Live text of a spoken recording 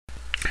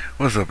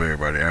What's up,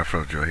 everybody?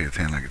 Afro Joe here,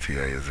 10 like a TI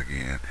is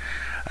again.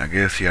 I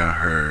guess y'all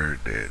heard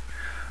that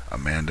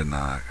Amanda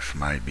Knox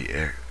might be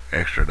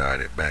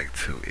extradited back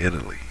to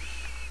Italy,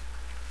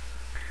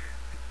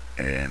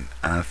 and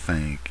I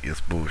think it's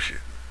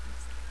bullshit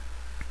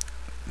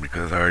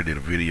because I already did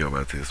a video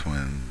about this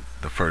when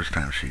the first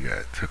time she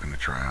got taken to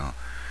trial,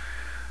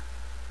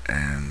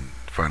 and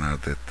found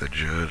out that the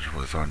judge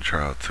was on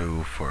trial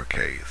too for a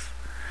case,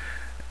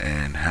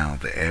 and how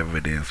the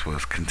evidence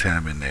was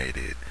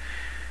contaminated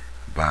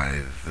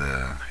by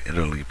the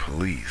Italy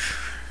police,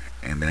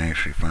 and they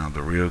actually found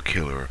the real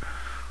killer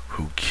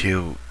who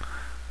killed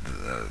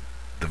the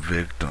the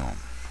victim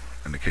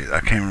in the case. I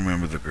can't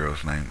remember the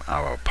girl's name.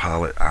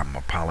 I'm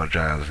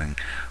apologizing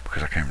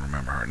because I can't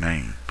remember her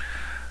name.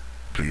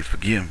 Please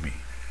forgive me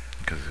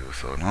because it was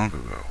so long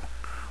ago.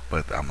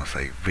 But I'm gonna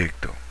say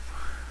victim.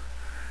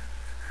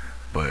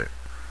 But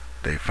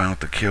they found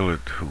the killer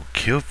who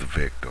killed the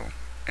victim,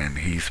 and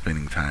he's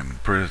spending time in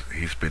prison.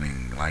 He's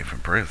spending life in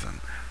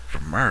prison for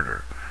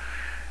murder.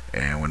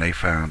 And when they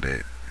found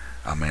that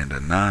Amanda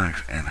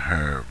Knox and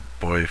her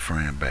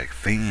boyfriend back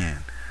then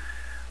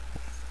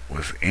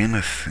was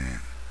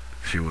innocent,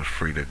 she was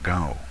free to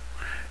go.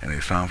 And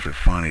it's something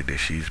funny that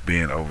she's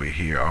been over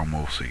here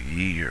almost a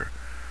year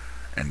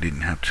and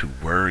didn't have to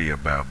worry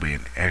about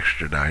being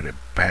extradited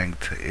back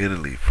to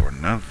Italy for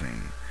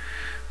nothing.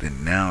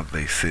 Then now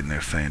they sitting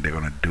there saying they're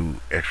gonna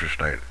do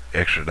extradite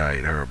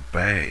her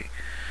back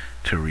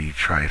to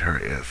retry her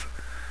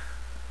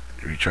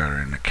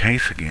in the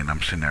case again.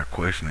 I'm sitting there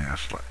questioning. I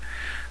was like,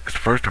 because the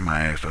first time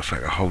I asked, I was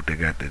like, I hope if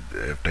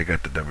they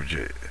got the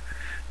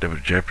double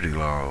jeopardy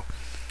law,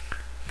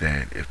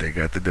 that if they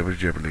got the double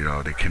jeopardy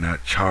law, they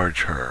cannot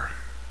charge her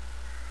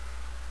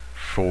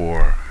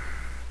for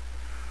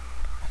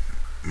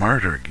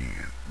murder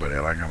again. But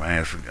like I'm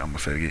asking, I'm gonna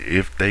say again,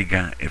 if they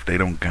got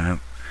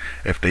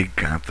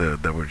the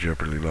double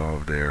jeopardy law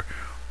over there,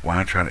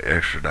 why try to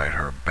extradite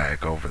her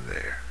back over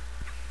there?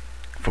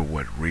 For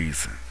what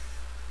reason?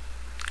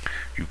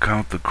 You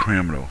caught the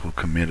criminal who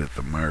committed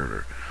the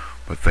murder,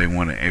 but they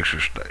want to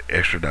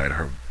extradite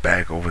her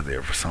back over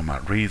there for some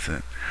odd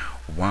reason.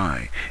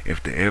 Why?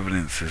 If the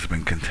evidence has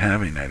been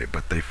contaminated,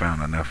 but they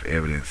found enough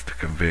evidence to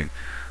convict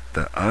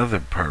the other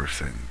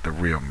person, the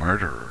real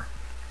murderer,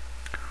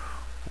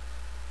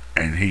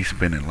 and he's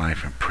spending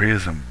life in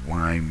prison,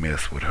 why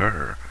mess with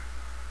her?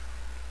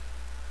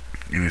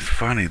 And it's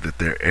funny that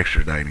they're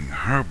extraditing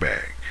her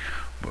back,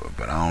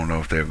 but I don't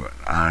know if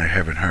I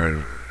haven't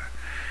heard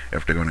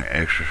if they're going to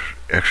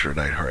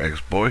extradite her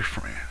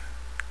ex-boyfriend.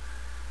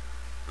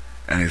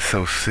 And it's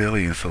so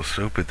silly and so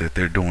stupid that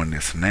they're doing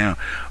this now.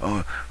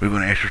 Oh, we're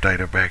going to extradite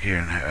her back here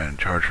and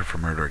charge her for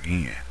murder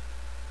again.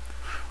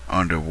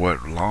 Under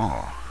what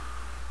law?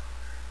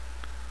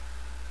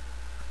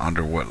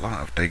 Under what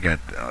law? If they got,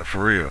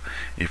 for real,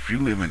 if you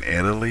live in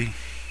Italy,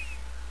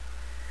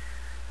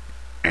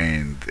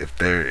 and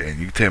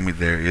you tell me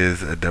there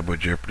is a double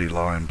jeopardy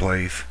law in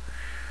place,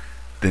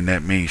 then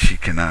that means she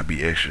cannot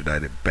be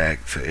extradited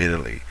back to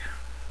Italy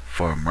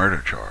for a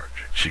murder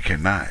charge. She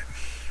cannot.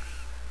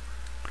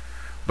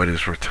 But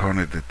it's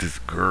retarded that this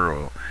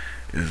girl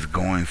is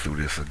going through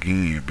this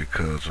again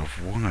because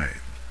of what?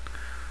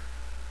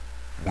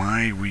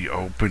 Why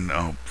reopen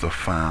up the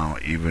file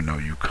even though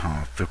you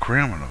caught the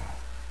criminal?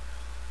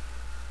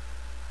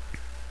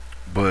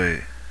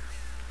 But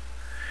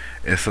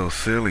it's so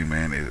silly,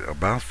 man,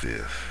 about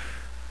this.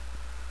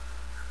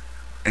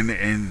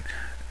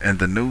 And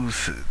the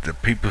news, the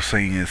people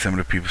saying, some of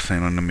the people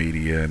saying on the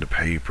media and the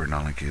paper and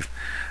all like this,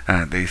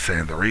 they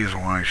saying the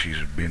reason why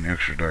she's being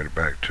extradited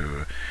back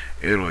to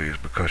Italy is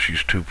because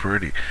she's too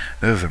pretty.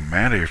 Doesn't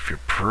matter if you're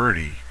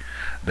pretty.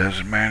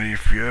 Doesn't matter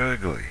if you're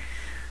ugly.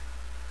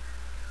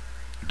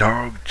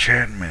 Dog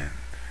Chapman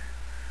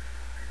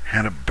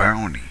had a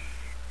bounty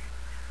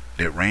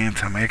that ran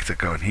to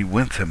Mexico, and he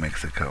went to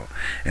Mexico.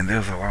 And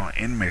there's a law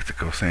in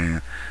Mexico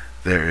saying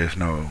there is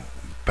no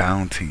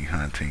bounty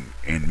hunting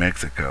in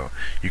Mexico.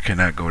 You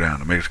cannot go down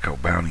to Mexico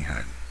bounty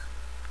hunting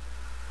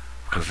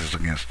because it's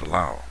against the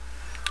law.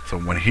 So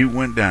when he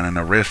went down and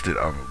arrested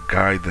a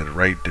guy that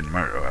raped and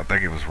murdered, I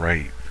think it was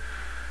rape,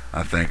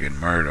 I think in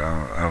murder,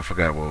 I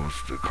forgot what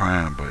was the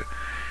crime, but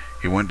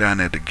he went down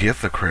there to get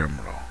the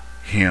criminal,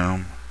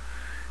 him,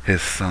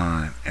 his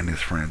son, and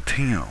his friend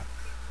Tim.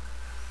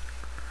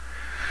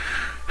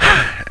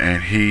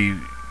 And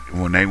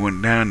when they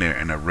went down there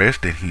and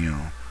arrested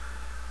him,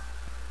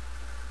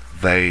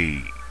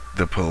 the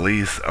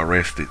police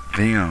arrested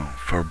them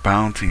for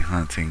bounty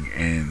hunting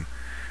in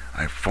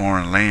a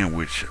foreign land,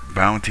 which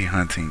bounty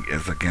hunting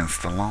is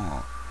against the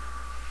law.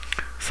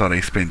 So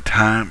they spent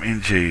time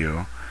in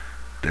jail.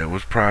 That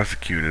was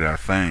prosecuted, I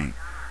think,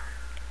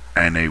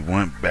 and they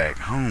went back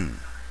home.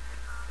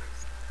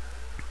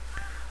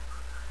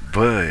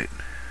 But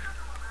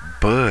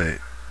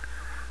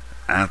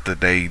after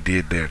they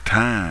did their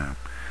time,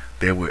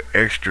 they were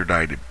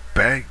extradited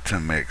back to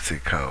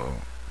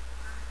Mexico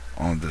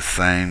on the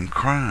same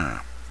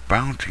crime,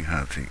 bounty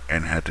hunting,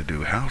 and had to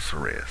do house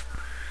arrest.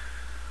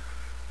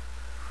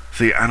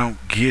 See, I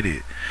don't get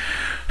it.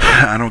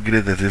 I don't get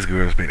it that this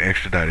girl's been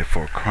extradited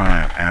for a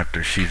crime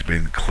after she's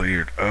been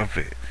cleared of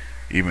it,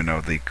 even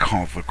though they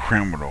caught the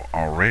criminal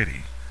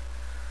already.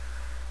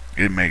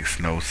 It makes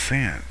no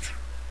sense.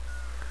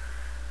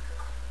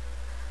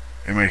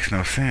 It makes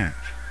no sense.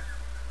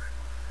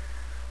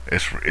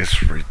 It's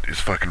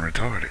fucking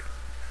retarded.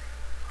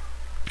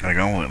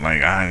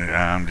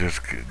 I'm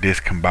just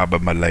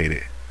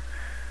discombobulated.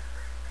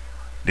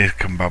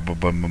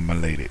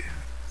 Discombobulated.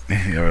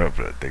 I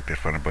think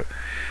that's funny, but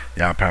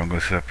y'all probably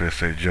gonna sit up there and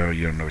say, Joe,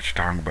 you don't know what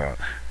you're talking about.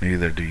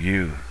 Neither do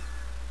you.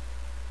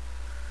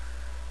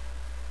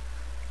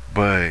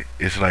 But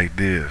it's like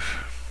this.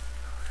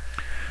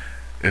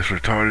 It's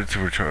retarded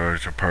to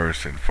charge a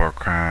person for a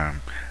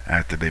crime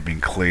after they've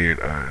been cleared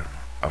of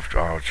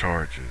all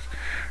charges.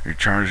 You're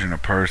charging a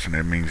person,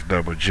 that means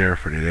double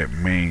jeopardy. That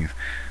means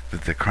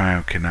that the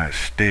crime cannot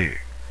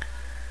stick.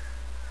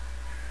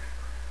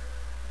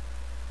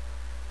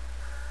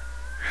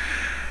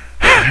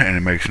 And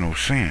it makes no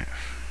sense.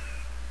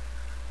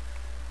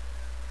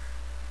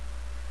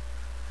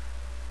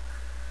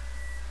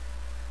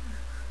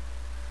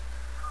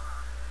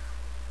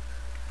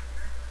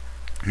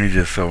 He's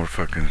just so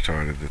fucking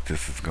retarded that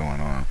this is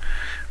going on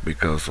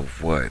because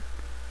of what?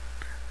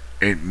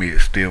 It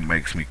still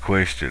makes me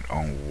question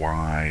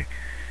on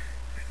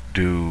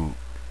do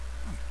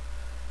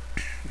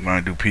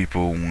why do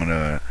people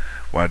wanna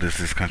why does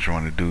this country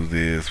want to do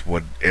this?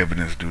 What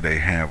evidence do they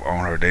have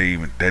on her? They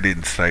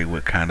didn't say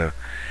what kind of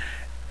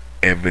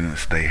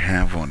evidence they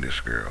have on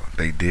this girl.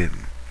 They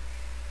didn't.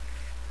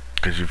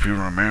 Because if you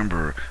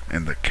remember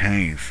in the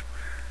case,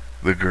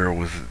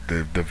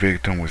 the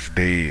victim was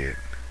dead,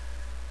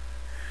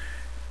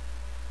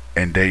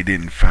 and they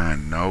didn't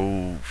find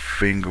no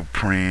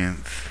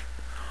fingerprints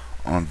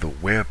on the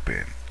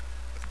weapon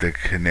that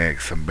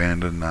connects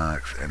Amanda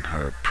Knox and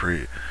her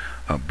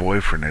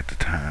boyfriend at the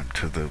time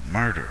to the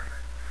murder.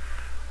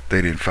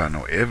 They didn't find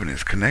no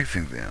evidence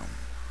connecting them.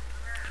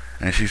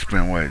 And she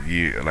spent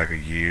like a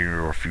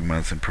year or a few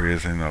months in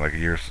prison, or like a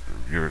year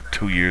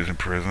 2 years in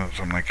prison,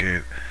 something like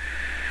that.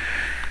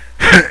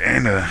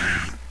 and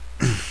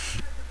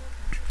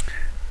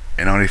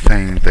and only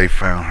thing they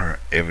found her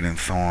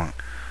evidence on,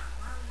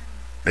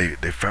 they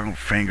found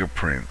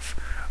fingerprints,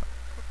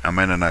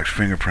 Amanda Knox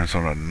fingerprints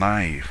on a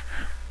knife,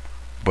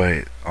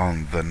 but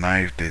on the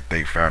knife that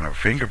they found her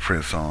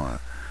fingerprints on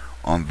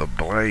the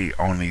blade,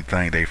 only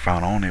thing they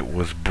found on it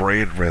was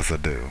bread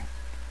residue.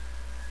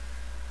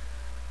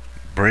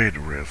 Bread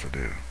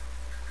residue.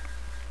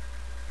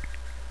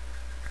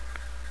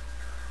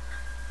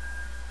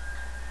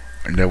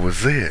 And that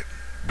was it.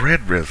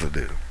 Bread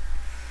residue.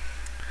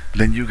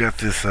 Then you got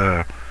this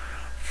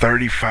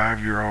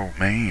 35-year-old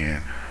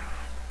man,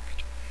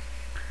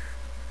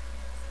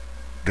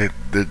 the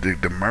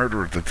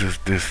murderer of this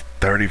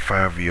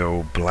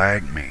 35-year-old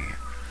black man,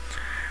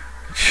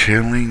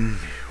 chilling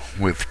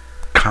with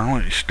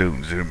college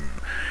students.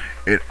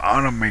 It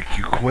ought to make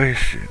you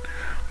question,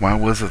 why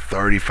was a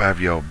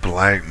 35-year-old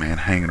black man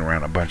hanging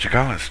around a bunch of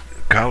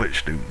college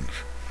students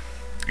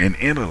in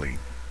Italy?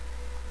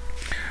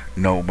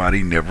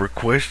 Nobody never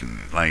questioned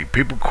it. Like,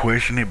 people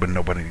questioned it, but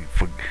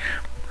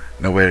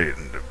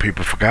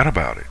people forgot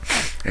about it.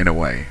 In a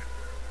way,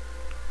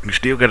 you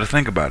still got to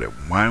think about it.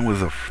 Why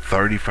was a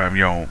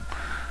 35-year-old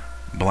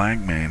black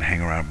man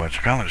hanging around a bunch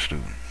of college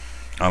students?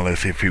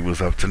 Unless if he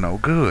was up to no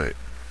good.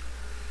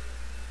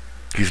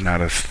 He's not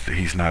a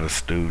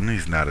student.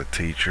 He's not a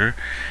teacher.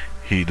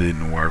 He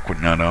didn't work with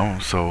none of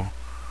them. So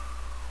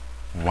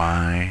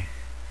why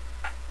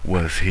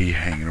was he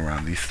hanging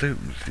around these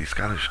students, these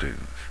college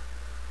students?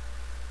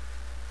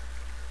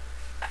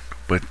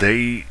 But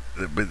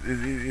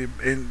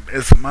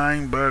it's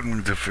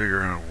mind-boggling to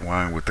figure out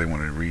why would they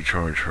want to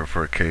recharge her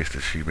for a case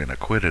that she's been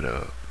acquitted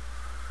of.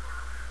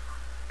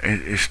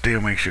 It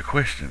still makes you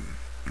question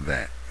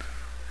that.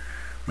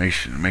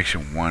 Makes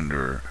you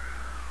wonder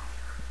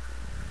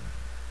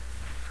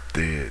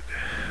that.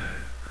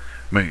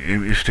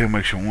 It still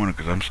makes you wonder,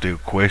 because I'm still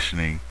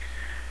questioning.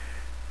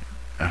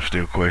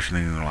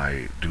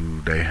 Like,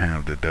 do they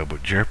have the double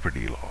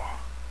jeopardy law?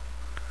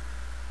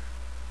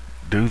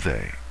 Do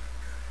they?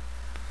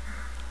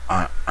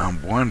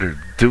 I'm wondering,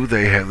 do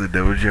they have the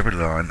double jeopardy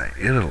law in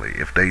Italy?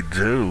 If they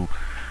do,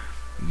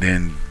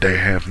 then they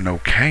have no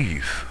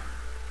case.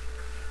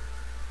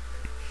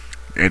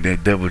 And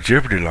that double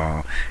jeopardy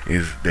law,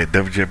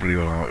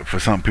 for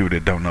some people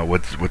that don't know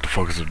what the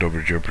fuck is a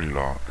double jeopardy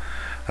law.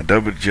 A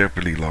double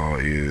jeopardy law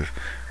is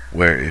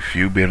where if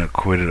you've been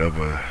acquitted of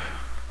a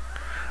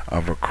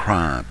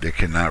crime, they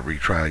cannot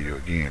retry you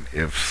again.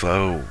 If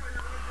so,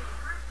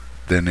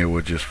 then it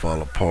would just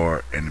fall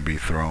apart and be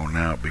thrown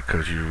out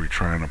because you're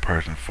retrying a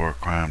person for a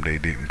crime they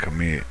didn't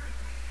commit.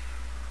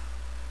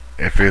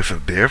 If it's a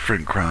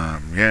different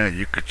crime, yeah,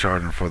 you could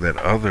charge them for that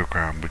other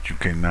crime, but you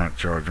cannot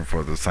charge them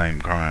for the same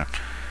crime.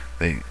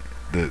 If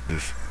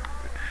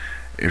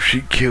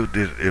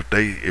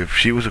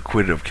she was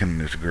acquitted of killing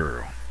this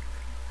girl,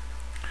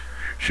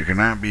 she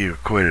cannot be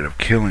acquitted of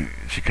killing.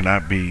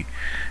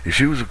 If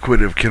she was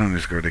acquitted of killing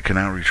this girl, they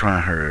cannot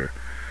retry her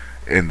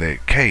in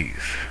that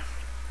case.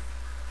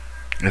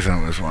 That's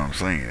what I'm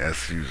saying.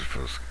 That's used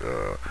for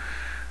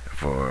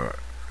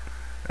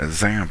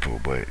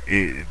example, but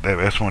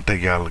that's one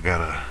thing y'all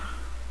gotta.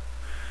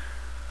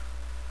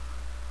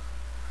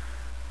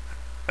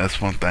 That's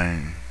one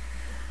thing,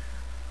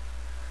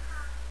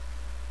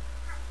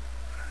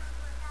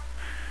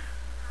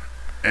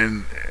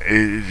 and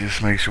it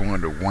just makes you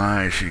wonder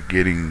why is she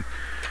getting.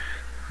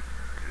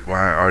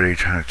 Why are they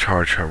trying to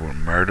charge her with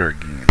murder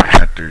again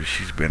after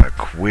she's been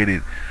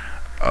acquitted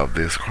of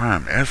this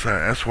crime?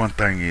 That's one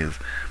thing is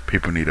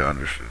people need to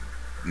understand,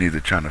 need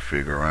to try to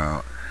figure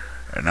out,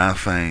 and I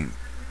think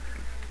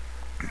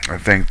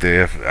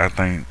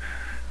the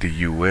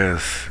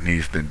U.S.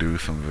 needs to do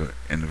some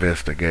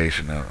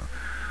investigation of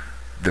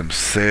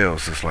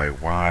themselves. It's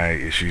like why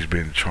is she's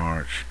been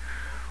charged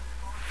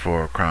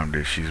for a crime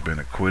that she's been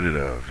acquitted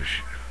of?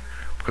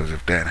 Because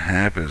if that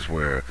happens,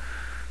 where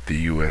the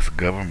U.S.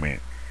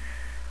 government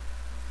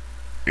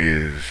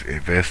is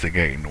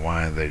investigating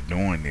why they're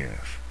doing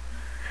this,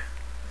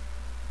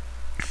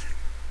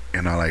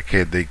 like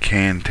they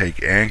can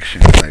take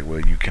action. Like,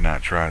 well, you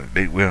cannot try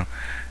to.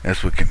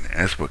 That's what can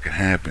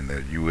happen.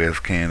 The U.S.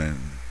 can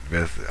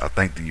invest. I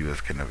think the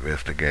U.S. can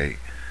investigate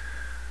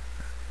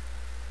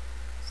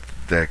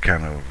that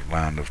kind of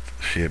line of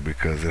shit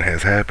because it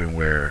has happened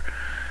where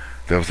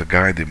there was a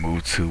guy that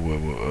moved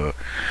to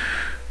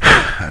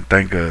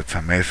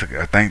to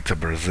Mexico, I think to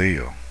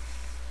Brazil.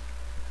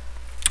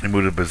 He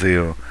moved to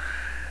Brazil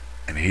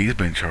and he's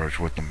been charged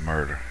with the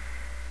murder.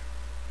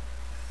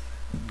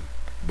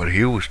 But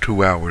he was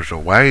 2 hours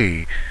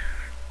away.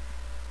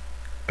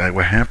 Like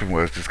what happened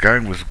was this guy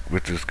was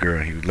with this girl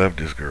and he loved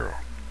this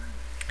girl.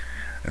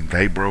 And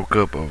they broke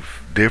up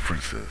of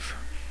differences.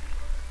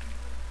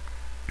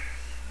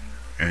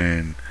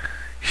 And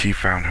she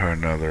found her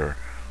another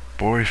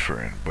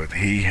boyfriend, but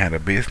he had a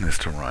business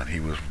to run. He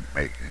was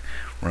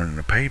running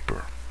a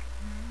paper.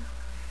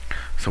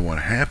 So what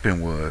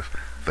happened was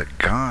the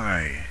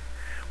guy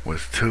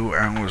was 2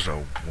 hours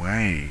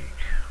away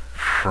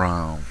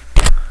from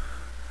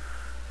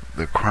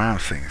the crime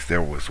scenes.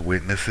 There was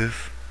witnesses.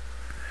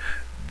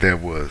 There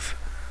was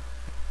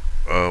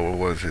what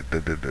was it?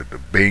 The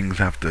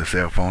bings of the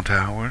cell phone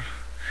towers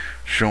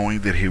showing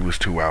that he was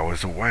 2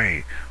 hours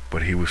away,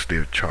 but he was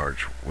still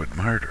charged with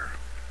murder.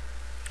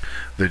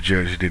 The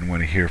judge didn't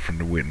want to hear from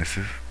the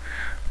witnesses.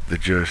 The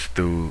judge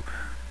threw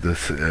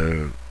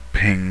the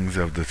pings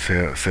of the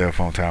cell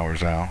phone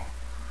towers out,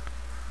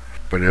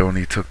 but it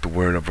only took the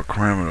word of a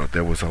criminal.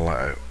 There was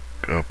a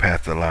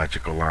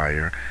pathological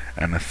liar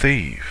and a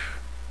thief,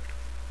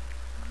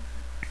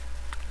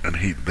 and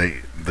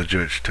the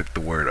judge took the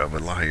word of a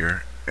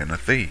liar and a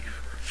thief.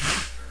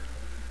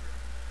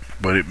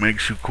 But it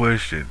makes you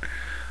question.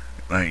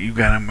 Like you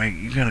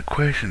gotta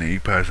question it. You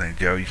probably saying,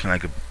 Joe, you sound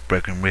like a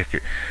broken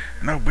record.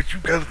 No, but you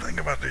gotta think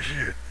about this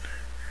shit.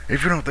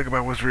 If you don't think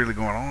about what's really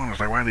going on, it's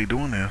like, why are they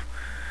doing this?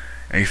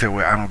 And he said,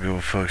 well, I don't give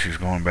a fuck. She's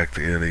going back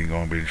to Italy and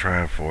going to be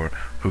tried for it.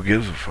 Who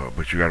gives a fuck?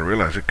 But you gotta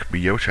realize it could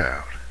be your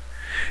child.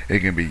 It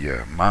can be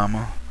your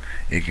mama.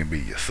 It can be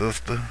your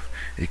sister.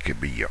 It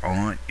could be your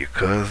aunt, your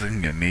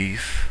cousin, your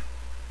niece.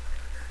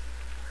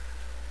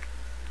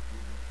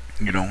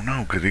 You don't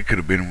know, because it could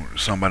have been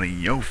somebody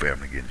in your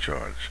family getting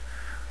charged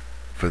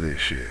for this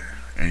shit,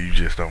 and you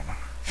just don't know.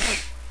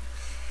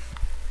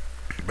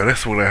 But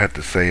that's what I had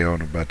to say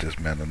on about this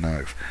matter,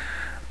 Knox.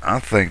 I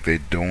think they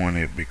doing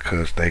it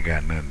because they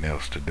got nothing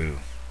else to do.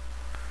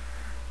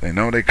 They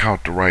know they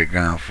caught the right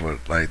guy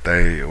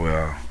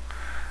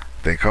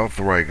they caught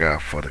the right guy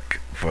for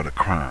the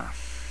crime,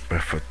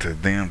 but to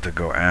them to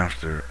go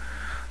after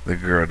the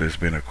girl that's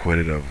been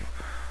acquitted of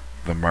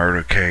the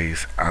murder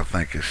case, I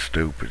think it's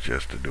stupid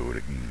just to do it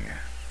again.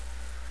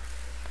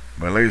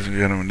 But ladies and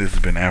gentlemen, this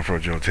has been Afro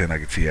Joe 10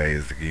 like a T.I.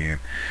 is again.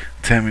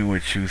 Tell me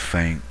what you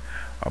think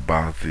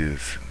about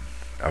this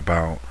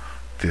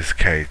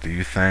case. Do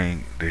you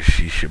think that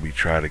she should be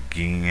tried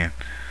again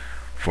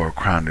for a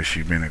crime that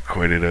she's been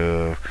acquitted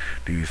of?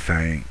 Do you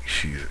think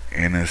she's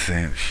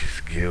innocent,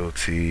 she's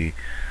guilty,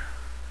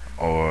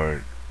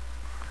 or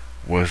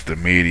was the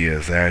media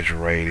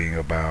exaggerating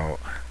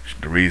about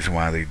the reason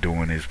why they're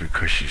doing this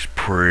because she's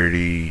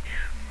pretty?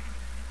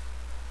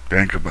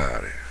 Think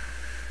about it.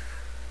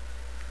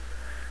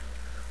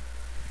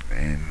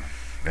 And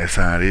that's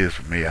how it is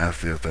for me. I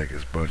still think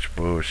it's a bunch of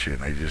bullshit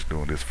and they just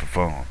doing this for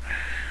fun.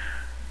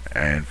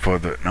 And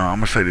I'm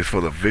gonna say this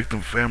for the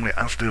victim family,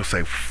 I still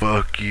say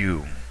fuck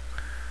you.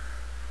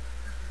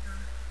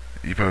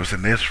 You probably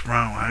saying that's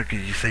wrong. How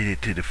can you say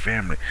that to the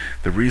family?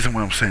 The reason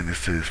why I'm saying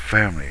this to this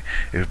family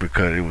is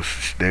because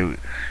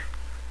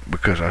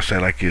because I say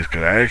like this,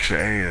 because I actually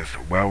asked,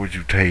 why would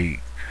you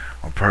take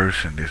a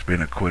person that's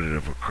been acquitted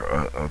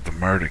of the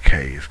murder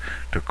case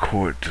to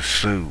court to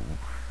sue?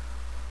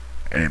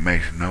 And it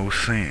makes no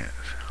sense.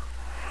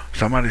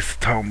 Somebody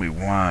told me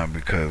why,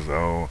 because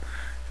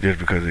just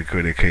because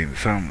they came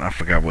something, I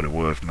forgot what it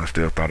was, and I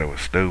still thought it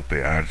was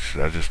stupid. I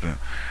just didn't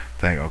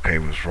think okay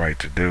it was right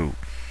to do.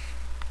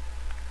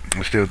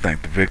 I still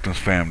think the victim's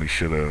family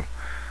should have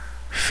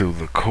sued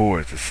the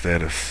courts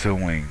instead of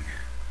suing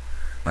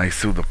They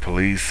sue the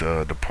police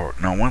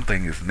department. No, one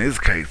thing is in this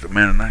case, the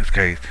Man of Knight's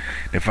case,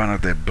 they found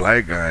out that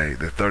black guy,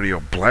 the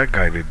 30-year-old black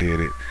guy that did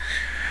it,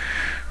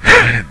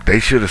 they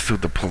should have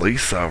sued the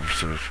police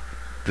officers,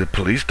 the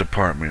police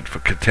department for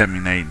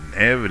contaminating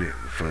evidence,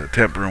 for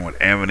tampering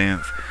with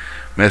evidence,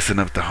 messing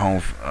up the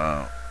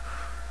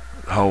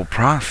whole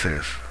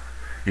process.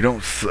 You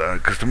don't,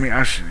 because to me,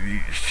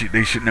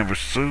 they should never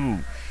sue.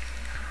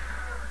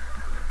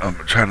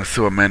 Trying to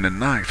sue Amanda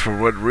Knox for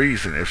what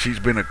reason? If she's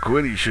been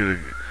acquitted, you should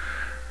have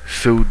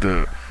sued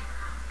the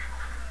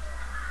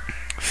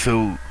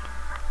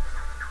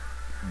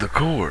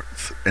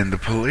courts and the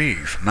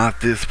police,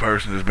 not this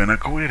person that's been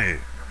acquitted.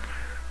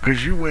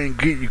 Cause you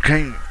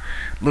can't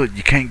look,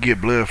 you can't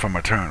get blood from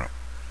a turnip.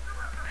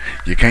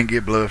 You can't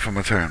get blood from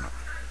a turnip,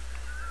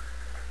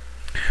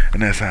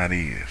 and that's how it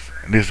is.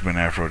 And this has been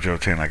Afro Joe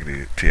 10 like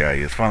the T.I.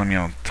 is. Follow me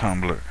on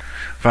Tumblr.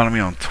 Follow me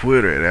on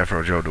Twitter at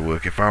Afro Joe the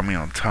Wookie. Follow me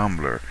on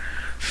Tumblr.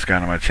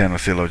 Subscribe to my channel,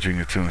 CeeLo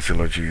Jr. 2 and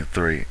CeeLo Jr.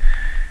 3.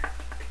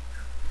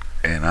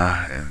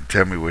 And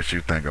tell me what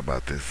you think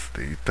about this.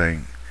 Do you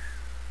think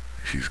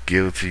she's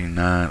guilty,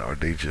 not, or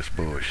they just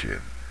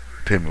bullshit?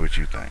 Tell me what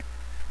you think.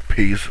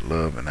 Peace,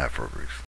 love, and Afro Grease.